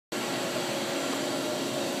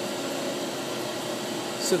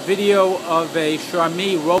us a video of a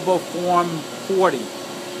Charmilles Roboform 40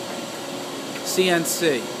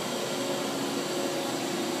 CNC.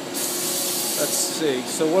 Let's see.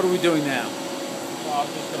 So what are we doing now? Well, I'm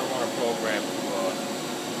just going to run a program to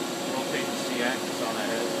rotate the C-axis on the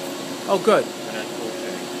head. Oh, good. And then tool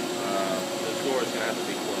change. This door is going to have to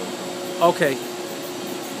be closed. Okay.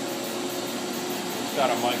 It's got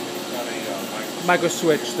a Micro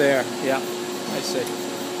switch there. Yeah, I see.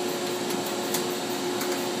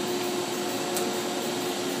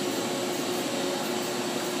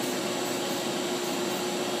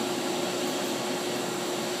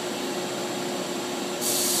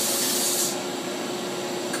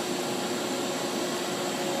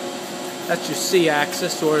 That's your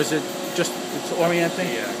C-axis, or is it just it's orienting?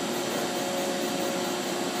 Yeah.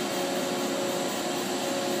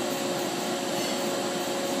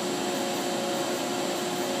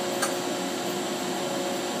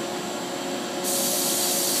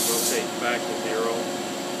 Rotate back to 0.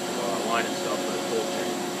 Align itself with a tool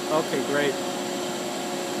change. Okay, great.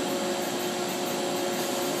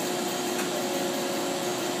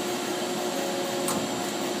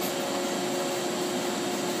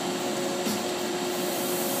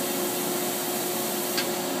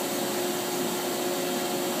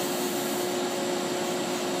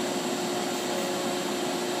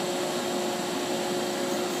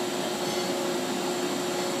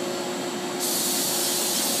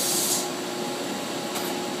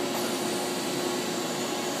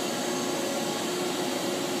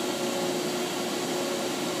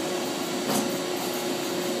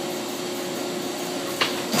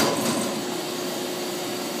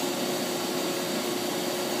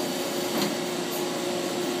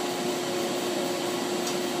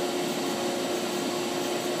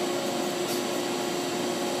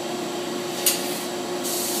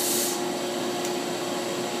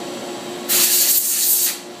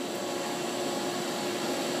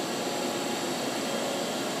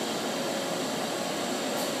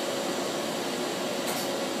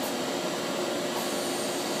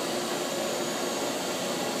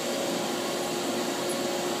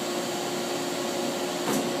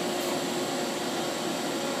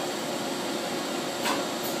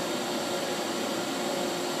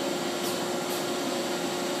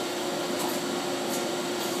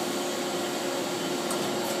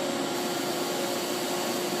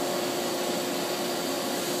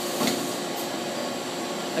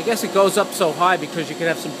 I guess it goes up so high because you can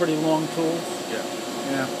have some pretty long tools. Yeah.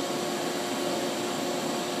 Yeah.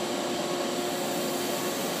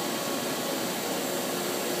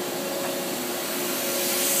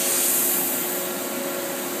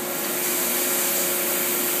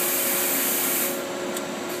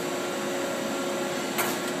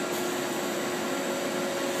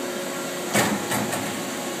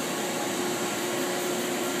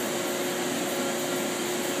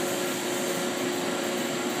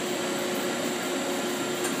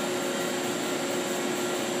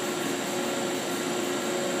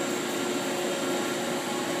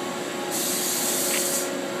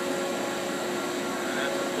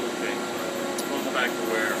 Back to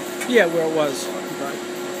where? Yeah, where it was. Right.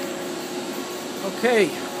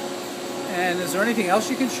 Okay. And is there anything else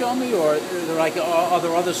you can show me, or are there are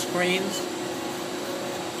there other screens?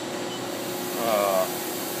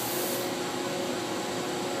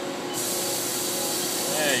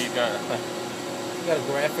 Yeah, you got. You got a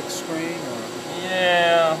graphics screen, or?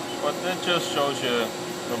 Yeah, but it just shows you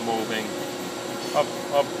the moving.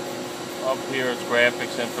 Up here, it's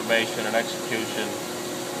graphics, information, and execution.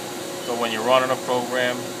 So when you're running a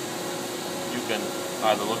program, you can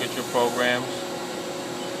either look at your programs.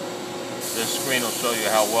 This screen will show you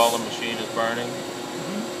how well the machine is burning.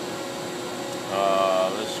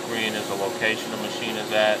 This screen is the location the machine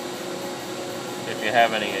is at. If you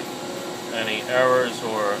have any errors,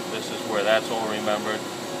 or this is where that's all remembered.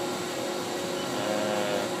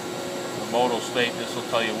 The modal state, this will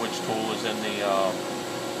tell you which tool is in the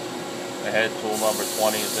head. Tool number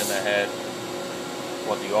 20 is in the head.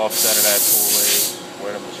 What the offset of that tool is,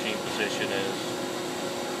 where the machine position is.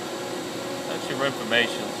 That's your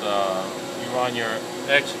information. You're on your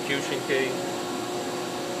execution key.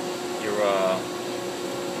 You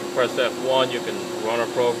press F1, you can run a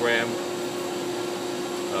program.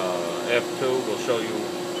 F2 will show you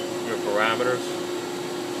your parameters.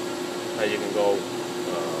 How you can go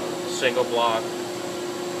single block,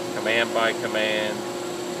 command by command,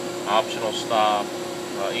 optional stop.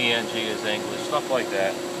 ENG is English, stuff like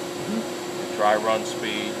that. Dry run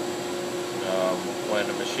speed. When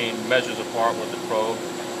the machine measures a part with the probe,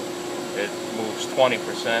 it moves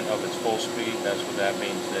 20% of its full speed. That's what that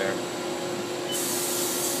means there.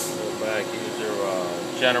 back. These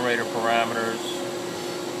are generator parameters.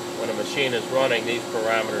 When a machine is running, these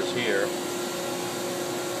parameters here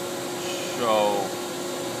show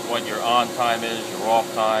what your on time is, your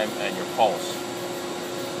off time, and your pulse.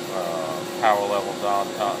 Power levels on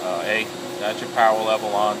time. A, that's your power level,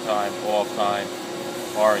 on time, off time.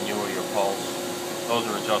 R and U are your pulse. Those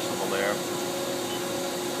are adjustable there.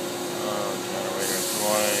 Generator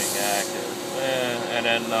running, active, and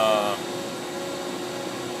then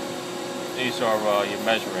these are your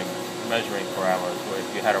measuring parameters. Where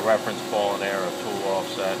if you had a reference ball in there, a tool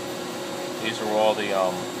offset. These are all the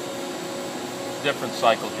different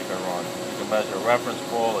cycles you can run. You can measure a reference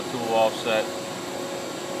ball, a tool offset.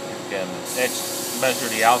 You can measure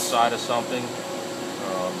the outside of something.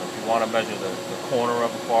 If you want to measure the corner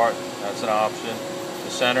of a part, that's an option.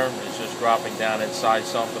 The center is just dropping down inside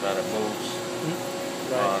something and it moves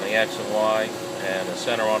on the X and Y. And the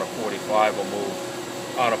center on a 45 will move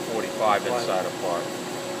on a 45 inside a part.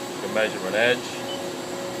 You can measure an edge.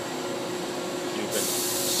 You can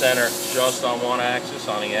center just on one axis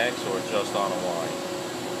on the X or just on a Y.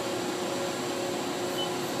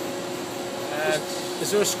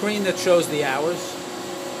 Is there a screen that shows the hours?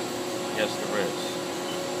 Yes, there is.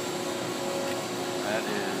 That is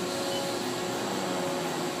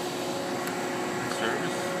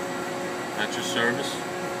service. That's your service.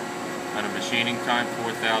 And a machining time,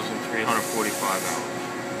 4,345 hours.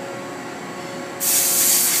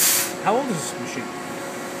 How old is this machine? I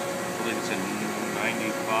believe it's in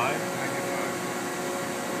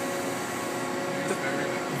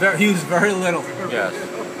 95. He was very little. Yes.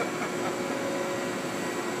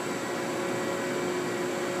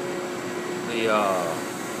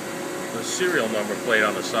 The serial number plate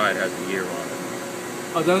on the side has the year on it.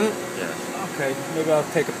 Oh, does it? Yes. Okay, maybe I'll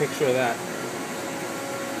take a picture of that.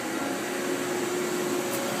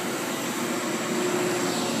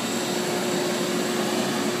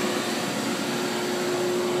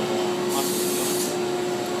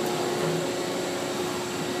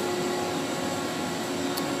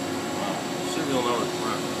 Serial number.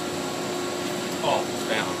 Oh, it's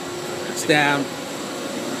down. It's down.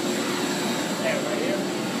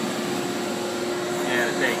 And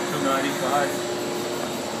it's 295.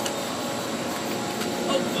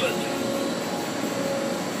 Oh, good.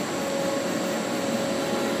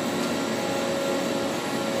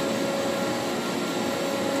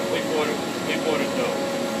 We bought it too.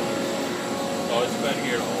 Oh, it's been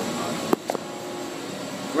here the whole time.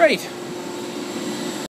 Great.